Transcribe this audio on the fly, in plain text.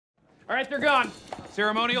All right, they're gone.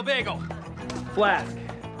 Ceremonial bagel. Flask.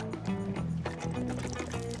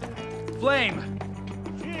 Flame.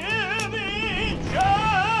 Jimmy Jobs!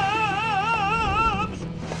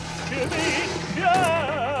 Jimmy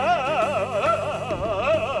Jobs!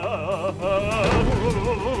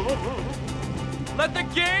 Let the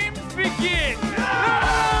games begin!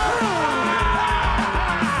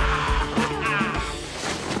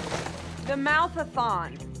 The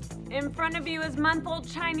mouthathon. In front of you is month-old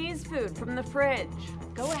Chinese food from the fridge.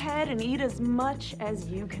 Go ahead and eat as much as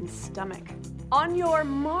you can stomach. On your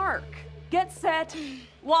mark, get set,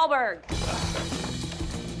 Wahlberg.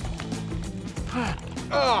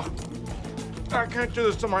 Oh, I can't do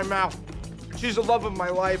this to my mouth. She's the love of my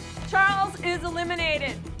life. Charles is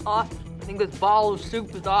eliminated. Off. I think this bottle of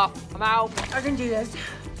soup is off. I'm out. I can do this.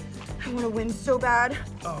 I want to win so bad.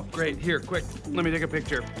 Oh, great. Here, quick. Let me take a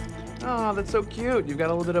picture. Oh, that's so cute. You've got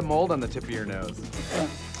a little bit of mold on the tip of your nose.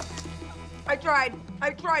 I tried,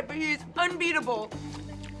 but he's unbeatable.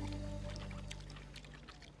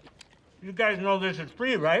 You guys know this is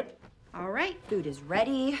free, right? All right, food is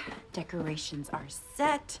ready. Decorations are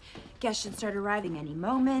set. Guests should start arriving any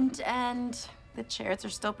moment, and the chairs are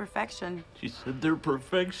still perfection. She said they're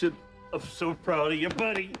perfection. I'm so proud of you,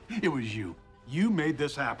 buddy. It was you. You made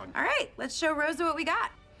this happen. All right, let's show Rosa what we got.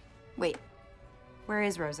 Wait, where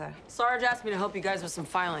is Rosa? Sarge asked me to help you guys with some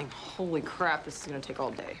filing. Holy crap, this is gonna take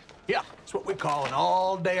all day. Yeah, it's what we call an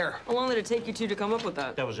all-dayer. How long did it take you two to come up with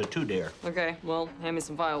that? That was a 2-dare. Okay, well, hand me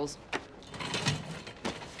some files.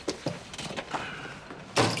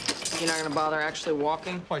 You're not gonna bother actually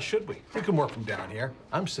walking? Why should we? We can work from down here.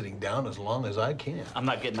 I'm sitting down as long as I can. I'm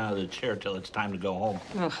not getting out of the chair till it's time to go home.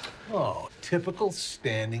 Ugh. Oh, typical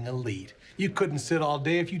standing elite. You couldn't sit all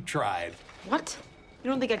day if you tried. What? You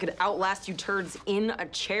don't think I could outlast you turds in a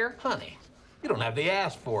chair? Honey, you don't have the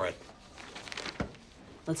ass for it.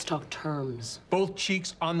 Let's talk terms. Both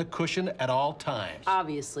cheeks on the cushion at all times.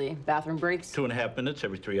 Obviously, bathroom breaks. 2.5 minutes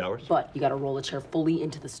every 3 hours. But you gotta roll the chair fully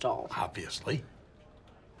into the stall. Obviously.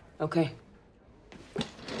 Okay.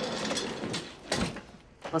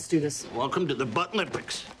 Let's do this. Welcome to the Butt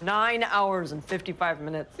Olympics. 9 hours and 55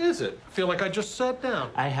 minutes. Is it? I feel like I just sat down.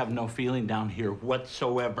 I have no feeling down here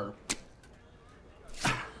whatsoever.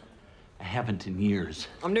 I haven't in years.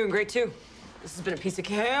 I'm doing great, too. This has been a piece of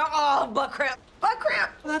cake. Oh, butt cramp. Butt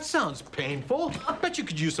cramp. Well, that sounds painful. I bet you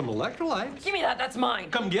could use some electrolytes. Give me that. That's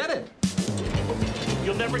mine. Come get it.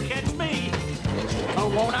 You'll never catch me.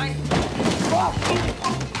 Oh, won't I?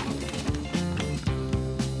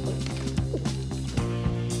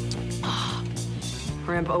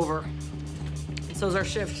 Ramp over. And so's our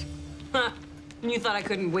shift. Huh. And you thought I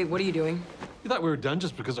couldn't wait. What are you doing? You thought we were done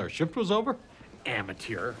just because our shift was over?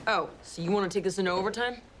 Amateur. Oh, so you want to take this into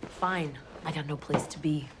overtime? Fine. I got no place to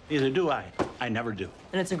be. Neither do I. I never do.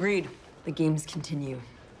 And it's agreed. The games continue.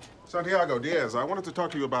 Santiago, Diaz, I wanted to talk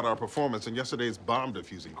to you about our performance in yesterday's bomb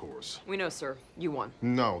defusing course. We know, sir. You won.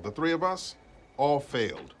 No, the three of us all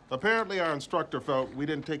failed. Apparently, our instructor felt we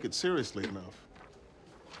didn't take it seriously enough.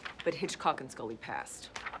 But Hitchcock and Scully passed.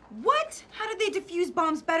 What? How did they defuse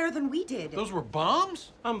bombs better than we did? Those were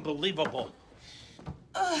bombs? Unbelievable.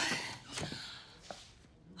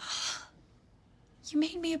 You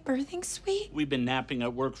made me a birthing suite? We've been napping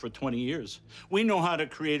at work for 20 years. We know how to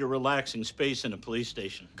create a relaxing space in a police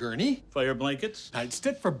station. Gurney? Fire blankets,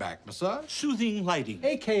 Nightstick for back massage? soothing lighting.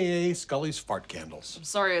 AKA Scully's fart candles. I'm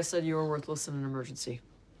sorry I said you were worthless in an emergency.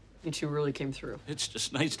 You two really came through. It's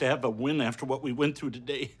just nice to have a win after what we went through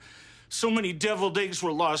today. So many deviled eggs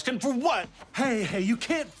were lost, and for what? Hey, you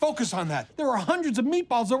can't focus on that. There were hundreds of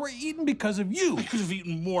meatballs that were eaten because of you. I could have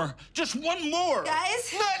eaten more. Just one more.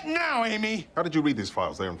 Guys? Not now, Amy. How did you read these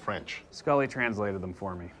files? They're in French. Scully translated them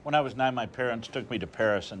for me. When I was 9, my parents took me to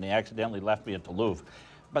Paris, and they accidentally left me at the Louvre.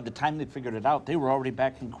 By the time they figured it out, they were already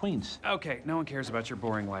back in Queens. Okay, no one cares about your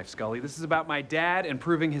boring life, Scully. This is about my dad and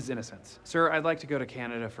proving his innocence. Sir, I'd like to go to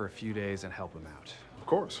Canada for a few days and help him out. Of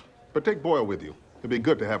course. But take Boyle with you. It'd be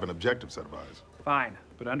good to have an objective set of eyes. Fine,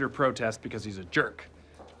 but under protest because he's a jerk.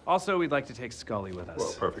 Also, we'd like to take Scully with us.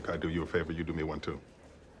 Well, perfect. I do you a favor. You do me one, too.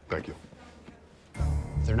 Thank you.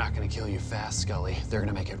 They're not gonna kill you fast, Scully. They're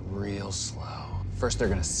gonna make it real slow. First, they're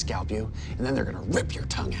gonna scalp you, and then they're gonna rip your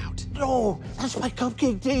tongue out. No, that's my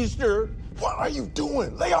cupcake taster. What are you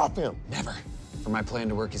doing? Lay off him. Never. For my plan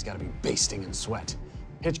to work, he's gotta be basting in sweat.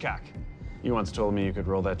 Hitchcock, you once told me you could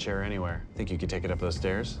roll that chair anywhere. Think you could take it up those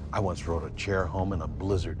stairs? I once rode a chair home in a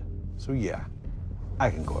blizzard. So yeah, I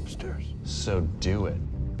can go upstairs. So do it.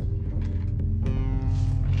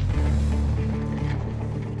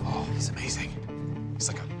 Oh, he's amazing. He's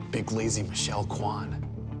like a big, lazy Michelle Kwan.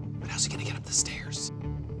 But how's he gonna get up the stairs?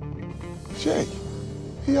 Jake,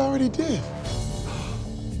 He already did.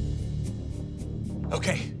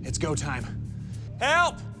 Okay, it's go time.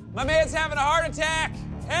 Help! My man's having a heart attack!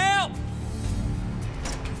 Help!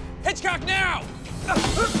 Hitchcock, now!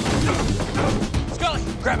 Scully,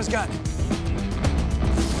 grab his gun.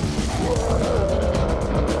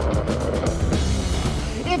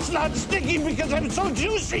 It's not sticking because I'm so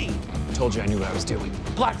juicy. Told you I knew what I was doing.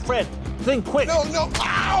 Black Fred, think quick. No, no,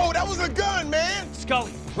 ow! That was a gun, man!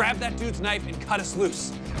 Scully, grab that dude's knife and cut us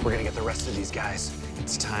loose. We're gonna get the rest of these guys.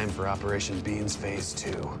 It's time for Operation Beans Phase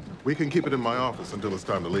 2. We can keep it in my office until it's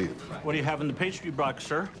time to leave. What do you have in the pastry box,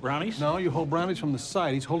 sir? Brownies? No, you hold brownies from the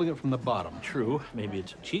side. He's holding it from the bottom. True. Maybe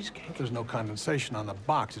it's a cheesecake. There's no condensation on the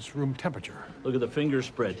box. It's room temperature. Look at the finger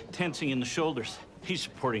spread, tensing in the shoulders. He's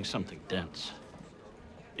supporting something dense.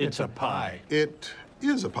 It's a pie. It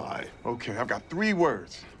is a pie. Okay, I've got 3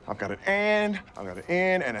 words. I've got an and, I've got an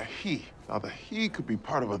and a he. Now, the he could be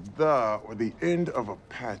part of a the or the end of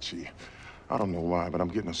Apache. I don't know why, but I'm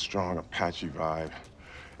getting a strong Apache vibe.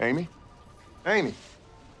 Amy? Amy?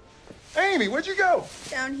 Amy, where'd you go?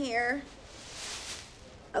 Down here.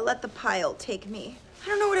 I let the pile take me. I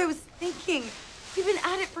don't know what I was thinking. We've been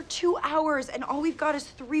at it for 2 hours, and all we've got is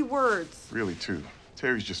 3 words. Really, 2.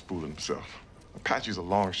 Terry's just fooling himself. Apache's a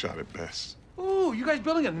long shot at best. Ooh, you guys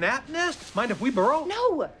building a gnat nest? Mind if we burrow?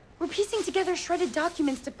 No! We're piecing together shredded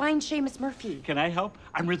documents to find Seamus Murphy. Can I help?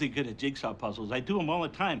 I'm really good at jigsaw puzzles. I do them all the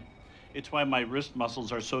time. It's why my wrist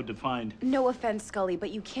muscles are so defined. No offense, Scully,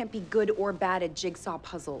 but you can't be good or bad at jigsaw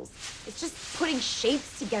puzzles. It's just putting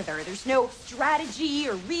shapes together. There's no strategy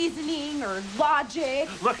or reasoning or logic.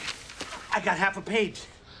 Look, I got half a page.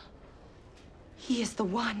 He is the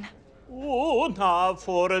one. Una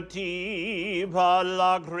furtiva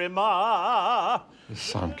lagrima. This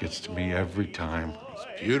song gets to me every time. It's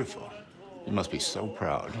beautiful. You must be so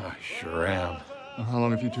proud. I sure am. How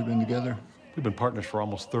long have you two been together? We've been partners for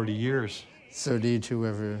almost 30 years. So do you two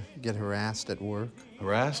ever get harassed at work?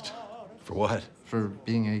 Harassed? For what? For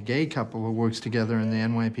being a gay couple who works together in the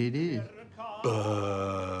NYPD.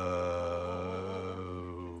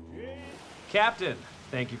 Captain,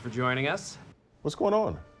 thank you for joining us. What's going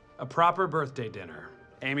on? A proper birthday dinner.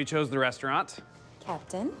 Amy chose the restaurant.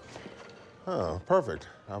 Captain? Oh, perfect.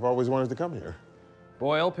 I've always wanted to come here.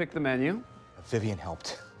 Boyle picked the menu. Vivian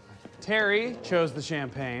helped. Terry chose the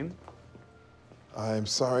champagne. I'm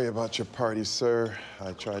sorry about your party, sir.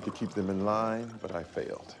 I tried to keep them in line, but I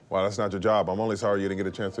failed. Well, that's not your job. I'm only sorry you didn't get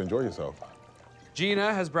a chance to enjoy yourself.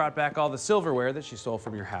 Gina has brought back all the silverware that she stole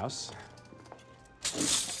from your house.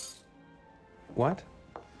 What?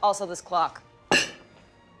 Also this clock.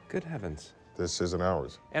 Good heavens. This isn't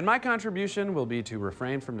ours. And my contribution will be to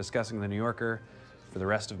refrain from discussing the New Yorker for the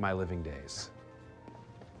rest of my living days.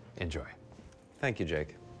 Enjoy. Thank you,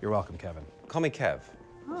 Jake. You're welcome, Kevin. Call me Kev.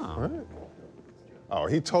 Oh. What? Oh,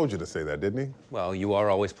 he told you to say that, didn't he? Well, you are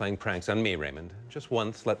always playing pranks on me, Raymond. Just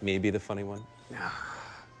once, let me be the funny one.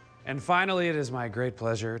 And finally, it is my great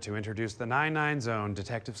pleasure to introduce the 9-9 Zone,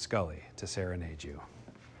 Detective Scully, to serenade you.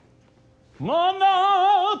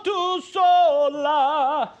 Mona tu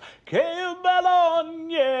sola, che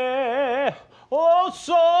bell'ogne, o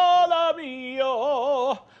sola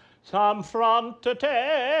mio, sam fronte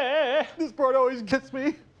te. This part always gets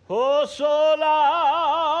me. O sola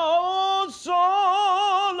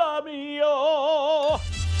mio.